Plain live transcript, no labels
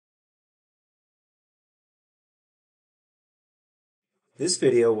This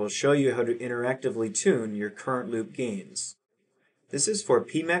video will show you how to interactively tune your current loop gains. This is for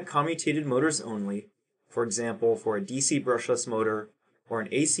PMAC Commutated Motors only, for example for a DC brushless motor or an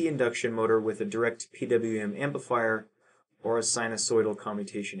AC induction motor with a Direct PWM amplifier or a sinusoidal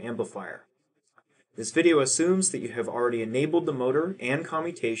commutation amplifier. This video assumes that you have already enabled the motor and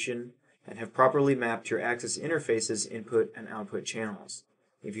commutation and have properly mapped your axis interfaces input and output channels.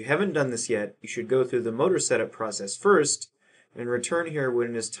 If you haven't done this yet, you should go through the motor setup process first and return here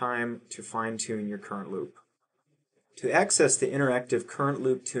when it is time to fine-tune your current loop. To access the interactive current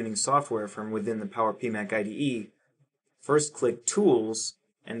loop tuning software from within the Power PMAC IDE, first click Tools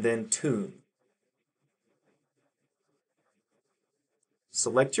and then Tune.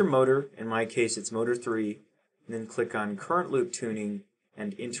 Select your motor, in my case it's motor 3, and then click on Current Loop Tuning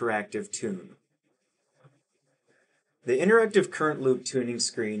and Interactive Tune. The interactive current loop tuning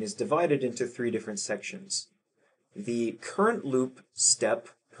screen is divided into three different sections. The current loop step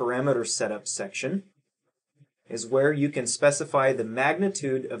parameter setup section is where you can specify the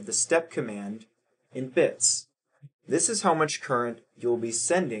magnitude of the step command in bits. This is how much current you'll be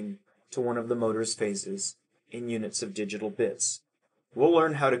sending to one of the motor's phases in units of digital bits. We'll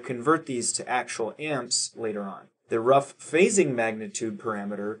learn how to convert these to actual amps later on. The rough phasing magnitude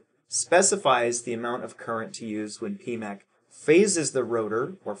parameter specifies the amount of current to use when PMAC phases the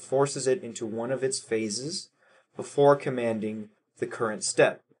rotor or forces it into one of its phases before commanding the current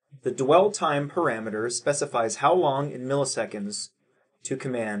step. The dwell time parameter specifies how long in milliseconds to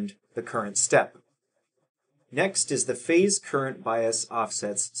command the current step. Next is the phase current bias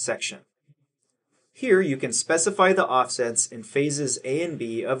offsets section. Here you can specify the offsets in phases A and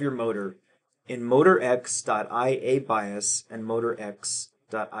B of your motor in motorx.ia bias and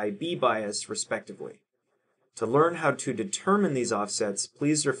motorx.ib bias respectively. To learn how to determine these offsets,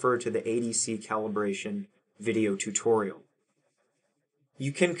 please refer to the ADC calibration video tutorial.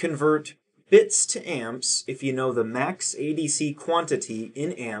 You can convert bits to amps if you know the max ADC quantity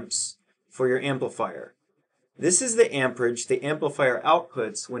in amps for your amplifier. This is the amperage the amplifier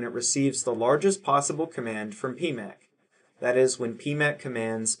outputs when it receives the largest possible command from PMAC. That is, when PMAC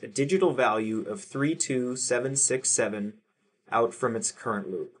commands a digital value of 32767 out from its current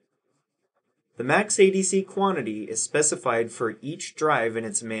loop. The max ADC quantity is specified for each drive in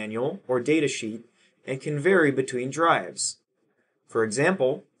its manual or datasheet and can vary between drives. For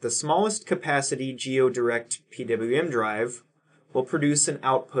example, the smallest capacity Direct PWM drive will produce an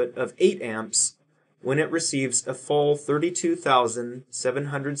output of 8 amps when it receives a full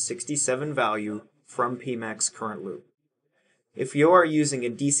 32,767 value from PMAC's current loop. If you are using a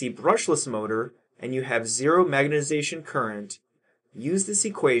DC brushless motor and you have zero magnetization current, use this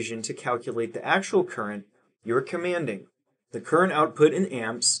equation to calculate the actual current you're commanding. The current output in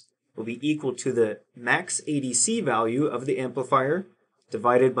amps will be equal to the max ADC value of the amplifier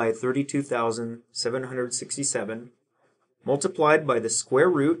divided by 32,767 multiplied by the square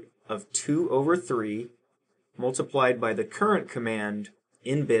root of 2 over 3 multiplied by the current command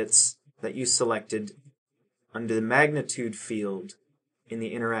in bits that you selected under the magnitude field in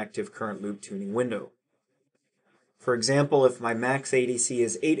the interactive current loop tuning window. For example, if my max ADC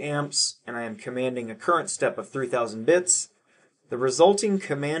is 8 amps and I am commanding a current step of 3000 bits, the resulting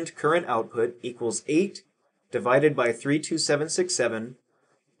command current output equals 8 divided by 32767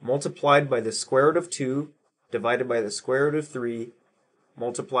 multiplied by the square root of 2 divided by the square root of 3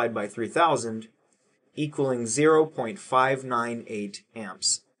 multiplied by 3000 equaling 0.598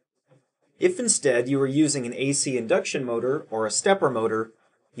 amps. If instead you are using an AC induction motor or a stepper motor,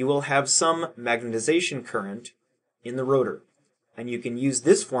 you will have some magnetization current in the rotor, and you can use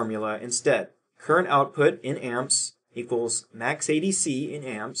this formula instead. Current output in amps equals max ADC in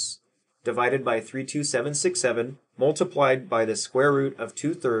amps divided by 32767 multiplied by the square root of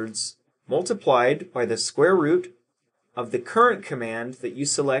 2/3 multiplied by the square root of the current command that you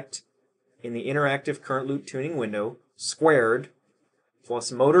select in the interactive current loop tuning window squared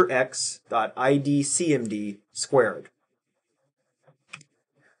plus motorx.idcmd squared.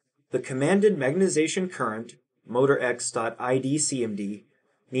 The commanded magnetization current motorx.idcmd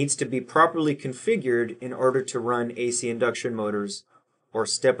needs to be properly configured in order to run AC induction motors or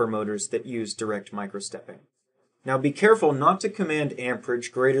stepper motors that use direct microstepping. Now be careful not to command amperage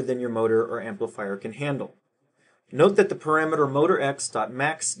greater than your motor or amplifier can handle. Note that the parameter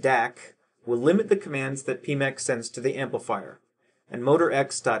motorx.maxDAC will limit the commands that PMAC sends to the amplifier, and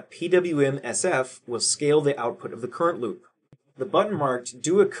motorx.pwmsf will scale the output of the current loop. The button marked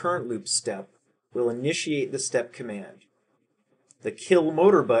Do a Current Loop Step will initiate the step command. The Kill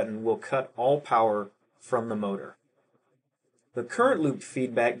Motor button will cut all power from the motor. The current loop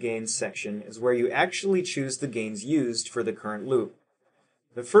feedback gains section is where you actually choose the gains used for the current loop.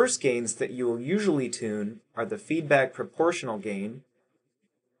 The first gains that you will usually tune are the feedback proportional gain,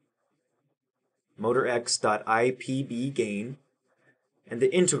 motorx.IPB gain, and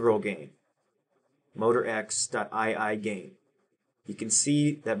the integral gain, motorx.II gain. You can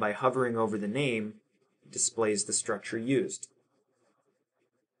see that by hovering over the name, it displays the structure used.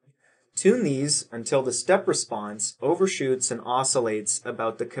 Tune these until the step response overshoots and oscillates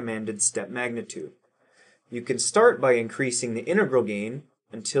about the commanded step magnitude. You can start by increasing the integral gain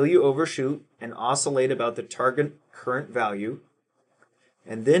until you overshoot and oscillate about the target current value,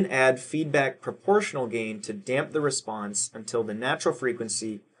 and then add feedback proportional gain to damp the response until the natural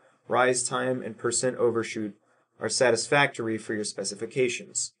frequency, rise time, and percent overshoot are satisfactory for your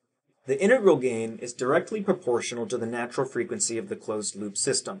specifications. The integral gain is directly proportional to the natural frequency of the closed loop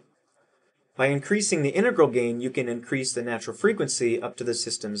system. By increasing the integral gain, you can increase the natural frequency up to the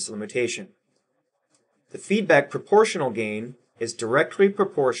system's limitation. The feedback proportional gain is directly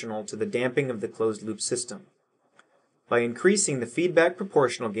proportional to the damping of the closed loop system. By increasing the feedback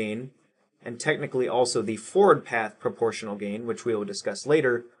proportional gain, and technically also the forward path proportional gain, which we will discuss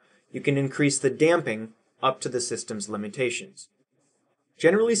later, you can increase the damping up to the system's limitations.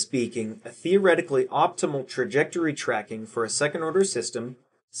 Generally speaking, a theoretically optimal trajectory tracking for a second-order system,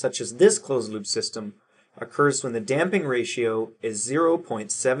 such as this closed-loop system, occurs when the damping ratio is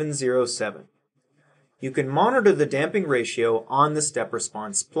 0.707. You can monitor the damping ratio on the step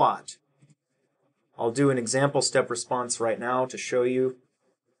response plot. I'll do an example step response right now to show you.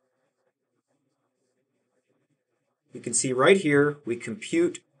 You can see right here, we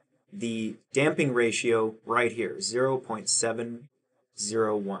compute the damping ratio right here,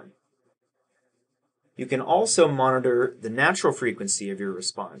 0.701. You can also monitor the natural frequency of your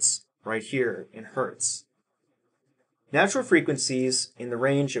response right here in Hertz. Natural frequencies in the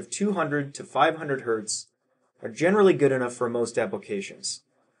range of 200 to 500 Hertz are generally good enough for most applications.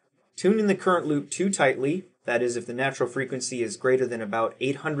 Tuning the current loop too tightly, that is if the natural frequency is greater than about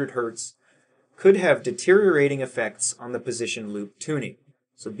 800 Hertz, could have deteriorating effects on the position loop tuning.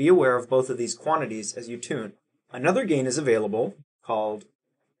 So be aware of both of these quantities as you tune. Another gain is available called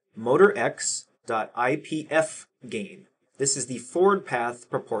motorx.IPF gain. This is the forward path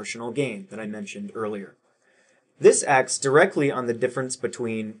proportional gain that I mentioned earlier. This acts directly on the difference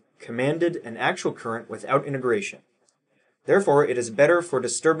between commanded and actual current without integration. Therefore, it is better for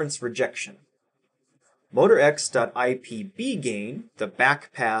disturbance rejection. motorx.IPB gain, the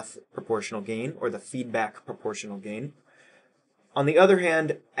back path proportional gain, or the feedback proportional gain, on the other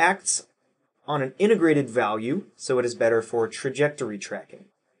hand, acts on an integrated value, so it is better for trajectory tracking.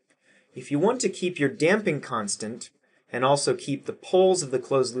 If you want to keep your damping constant and also keep the poles of the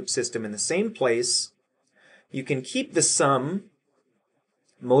closed loop system in the same place, you can keep the sum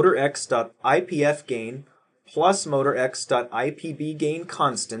motorx.IPF gain plus motorx.IPB gain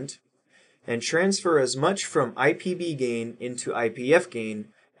constant and transfer as much from IPB gain into IPF gain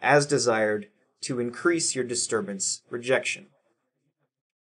as desired to increase your disturbance rejection.